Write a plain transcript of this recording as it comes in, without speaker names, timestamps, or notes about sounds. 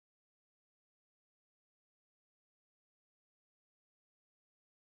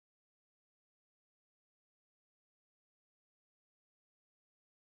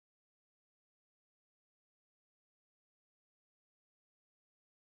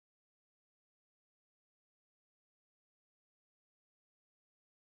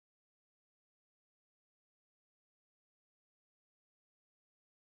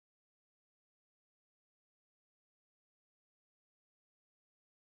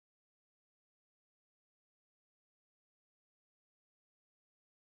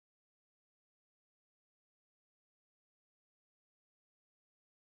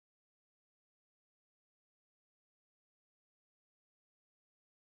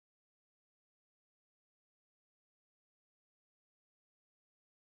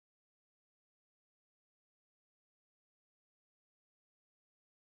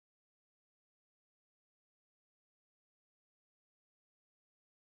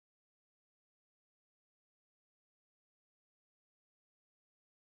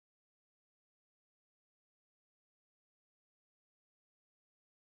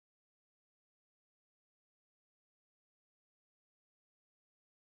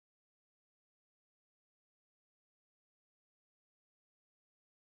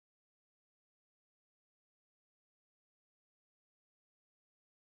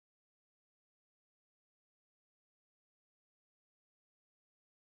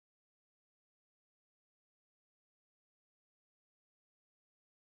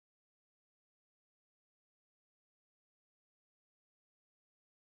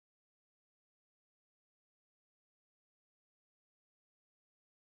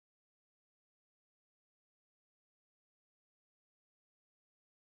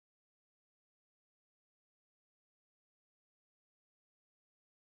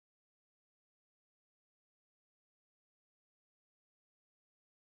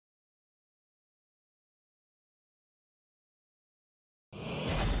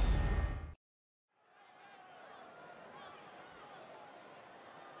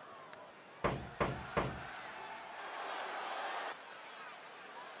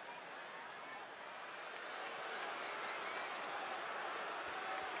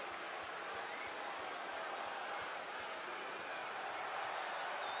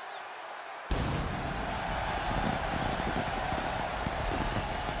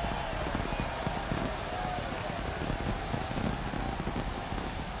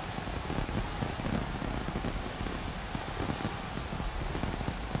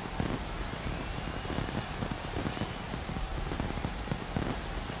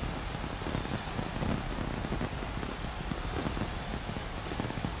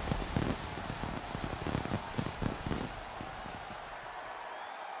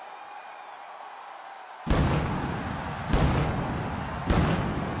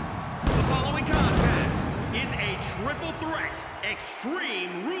triple threat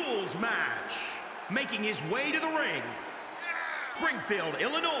Extreme Rules match. Making his way to the ring, Springfield,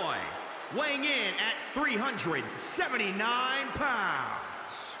 Illinois, weighing in at 379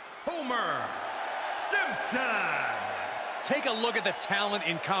 pounds, Homer Simpson. Take a look at the talent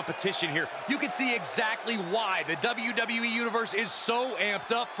in competition here. You can see exactly why the WWE Universe is so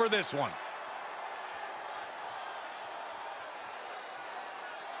amped up for this one.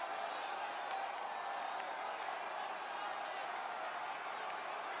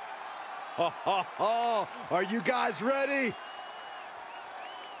 Are you guys ready?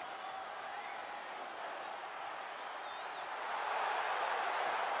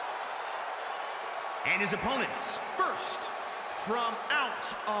 And his opponents, first, from out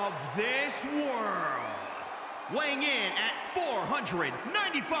of this world, weighing in at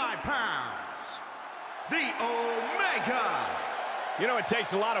 495 pounds, the Omega. You know, it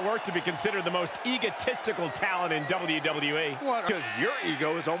takes a lot of work to be considered the most egotistical talent in WWE. What? Because your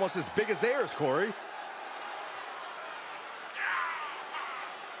ego is almost as big as theirs, Corey.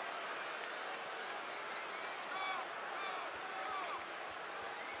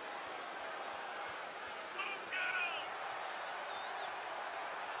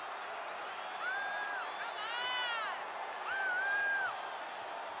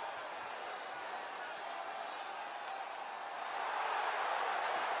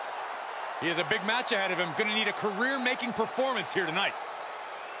 He has a big match ahead of him. Going to need a career-making performance here tonight.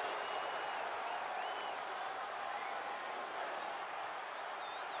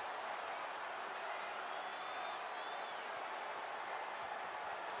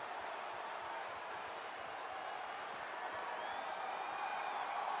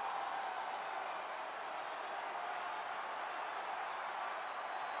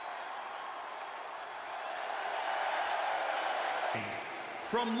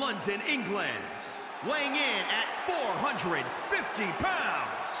 From London, England, weighing in at 450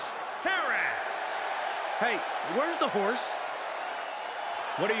 pounds, Harris. Hey, where's the horse?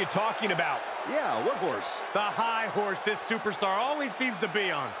 What are you talking about? Yeah, what horse? The high horse this superstar always seems to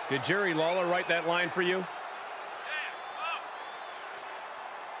be on. Did Jerry Lawler write that line for you?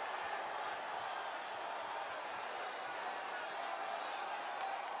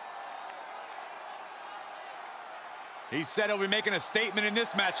 He said he'll be making a statement in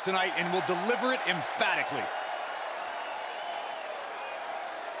this match tonight and will deliver it emphatically.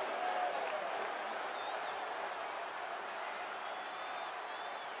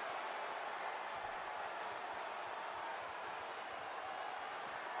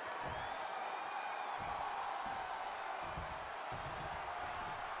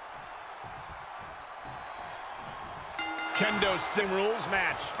 Kendo Sting Rules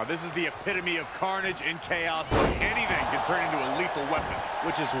match. This is the epitome of carnage and chaos where anything can turn into a lethal weapon.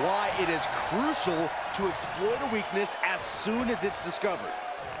 Which is why it is crucial to exploit a weakness as soon as it's discovered.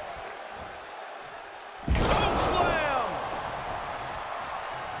 Choke slam!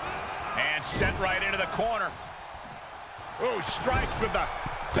 And sent right into the corner. Oh, strikes with the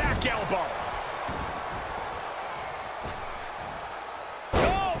back elbow.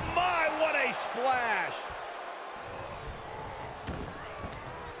 Oh my, what a splash!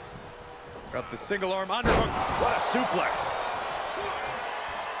 Up the single arm underhook. What a suplex.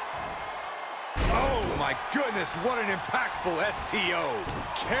 Oh my goodness, what an impactful STO.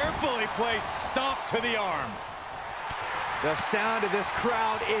 Carefully placed stomp to the arm. The sound of this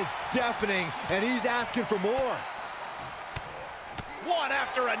crowd is deafening, and he's asking for more. One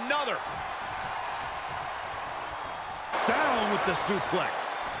after another. Down with the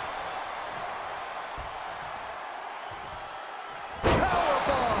suplex.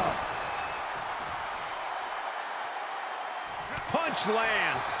 Punch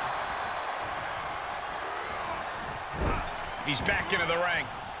lands. He's back into the ring.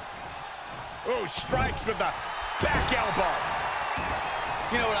 Oh, strikes with the back elbow.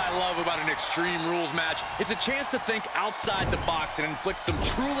 You know what I love about an Extreme Rules match? It's a chance to think outside the box and inflict some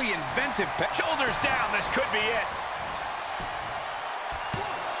truly inventive... Shoulders down, this could be it.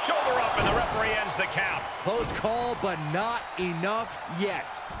 Shoulder up, and the referee ends the count. Close call, but not enough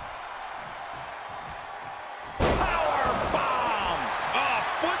yet.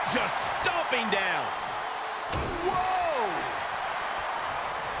 Just stomping down. Whoa!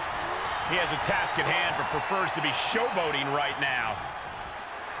 He has a task at hand, but prefers to be showboating right now.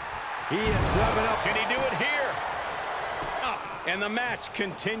 He is revving up. Can he do it here? Up, and the match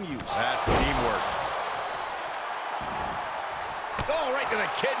continues. That's teamwork. Oh, right to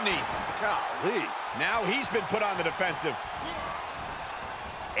the kidneys. Golly. Now he's been put on the defensive.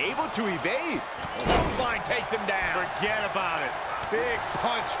 Able to evade. Clothesline takes him down. Forget about it. Big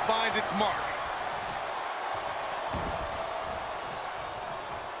punch finds its mark.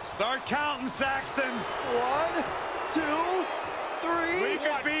 Start counting, Saxton. 1, 2, 3. We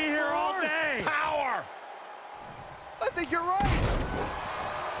could be here all day. Power. I think you're right.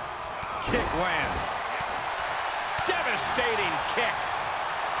 Kick lands. Devastating kick.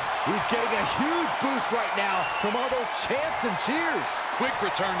 He's getting a huge boost right now from all those chants and cheers. Quick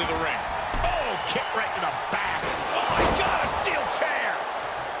return to the ring. Oh, kick right to the back. Oh, my God, a steel chair.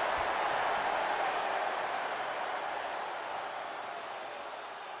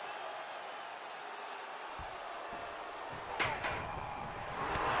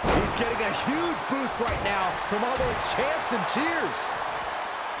 He's getting a huge boost right now from all those chants and cheers.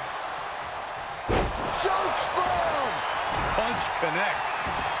 Choke slam! Punch connects.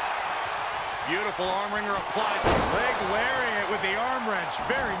 Beautiful arm wringer applied. Leg lariat with the arm wrench.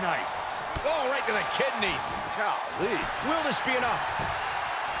 Very nice. Oh, right to the kidneys. Golly. Will this be enough?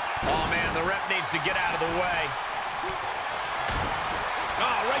 Oh, man, the ref needs to get out of the way.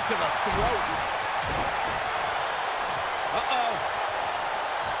 Oh, right to the throat. Uh-oh.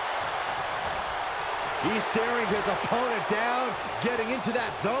 He's staring his opponent down, getting into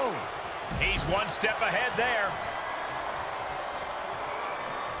that zone. He's one step ahead there.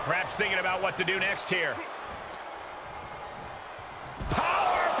 Perhaps thinking about what to do next here.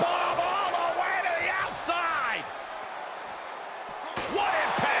 Power bomb all the way to the outside. What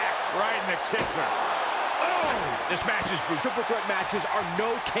impact! Right in the kisser. Oh, this match is brutal. Triple threat matches are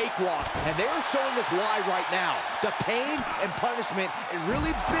no cakewalk, and they are showing us why right now. The pain and punishment, it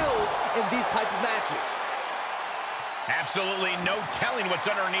really builds in these type of matches. Absolutely no telling what's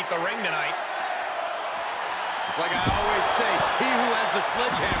underneath the ring tonight. It's like I always say, he who has the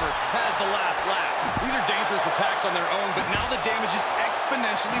sledgehammer has the last laugh. These are dangerous attacks on their own, but now the damage is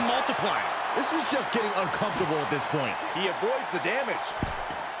exponentially multiplying. This is just getting uncomfortable at this point. He avoids the damage.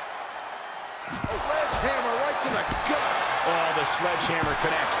 A sledgehammer right to the gut. Oh, the sledgehammer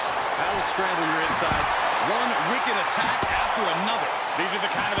connects. That'll scramble your insides. One wicked attack after another. These are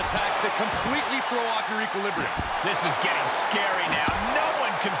the kind of attacks that completely throw off your equilibrium. This is getting scary now. No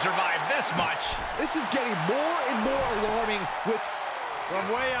one can survive this much. This is getting more and more alarming with... From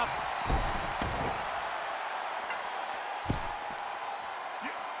way up.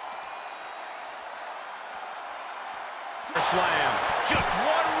 Slam. Just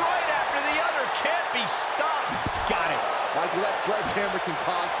one right after the other. Can't be stopped. Got it. Michael, that sledgehammer can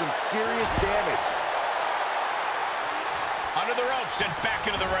cause some serious damage. Under the ropes and back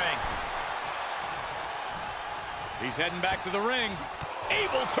into the ring. He's heading back to the ring.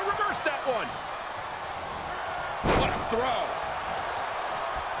 Able to reverse that one. What a throw.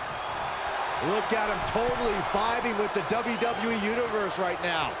 Look at him totally vibing with the WWE Universe right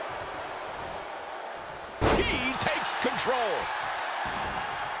now. He takes control.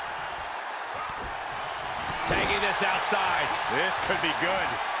 Taking this outside. This could be good.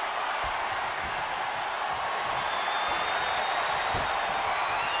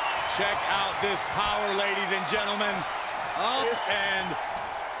 Check out this power, ladies and gentlemen. Up and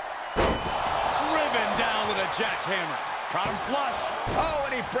driven down with a jackhammer. Caught him flush. Oh,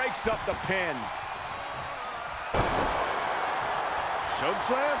 and he breaks up the pin. Choke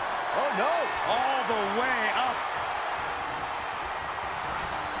slam? Oh, no. All the way up.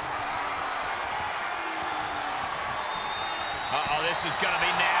 Uh-oh, this is going to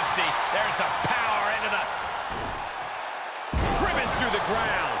be nasty. There's the power into the... driven through the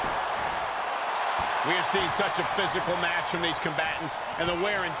ground. We have seen such a physical match from these combatants, and the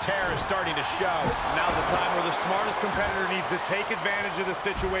wear and tear is starting to show. Now's the time where the smartest competitor needs to take advantage of the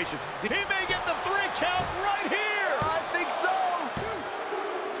situation. He may get the 3 count right here. I think so.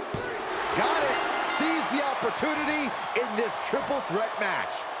 Got it. Seize the opportunity in this triple threat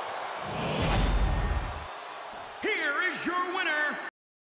match. Here is your winner,